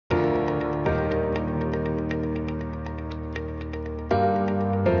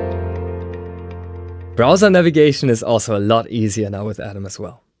Browser navigation is also a lot easier now with Atom as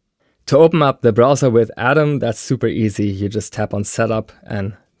well. To open up the browser with Atom, that's super easy. You just tap on Setup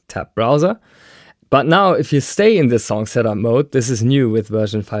and tap Browser. But now if you stay in this song setup mode, this is new with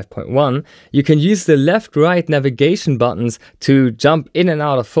version 5.1, you can use the left-right navigation buttons to jump in and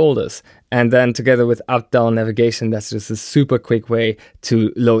out of folders. And then together with up-down navigation, that's just a super quick way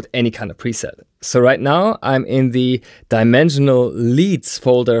to load any kind of preset. So right now I'm in the Dimensional Leads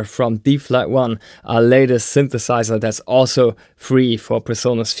folder from D-Flight 1, our latest synthesizer that's also free for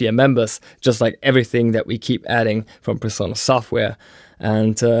PreSonus Sphere members, just like everything that we keep adding from PreSonus software.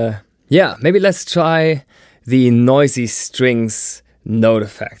 And yeah, maybe let's try the noisy strings note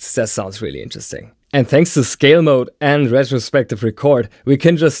effects. That sounds really interesting. And thanks to scale mode and retrospective record, we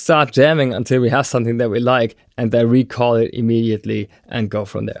can just start jamming until we have something that we like and then recall it immediately and go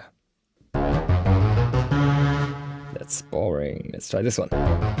from there. That's boring. Let's try this one.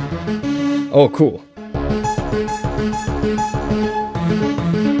 Oh, cool.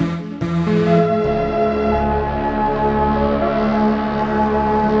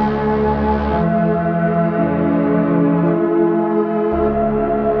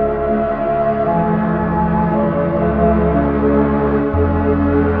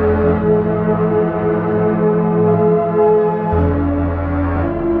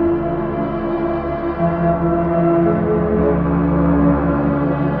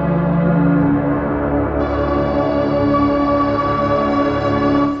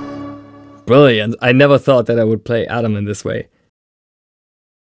 Brilliant. I never thought that I would play Atom in this way.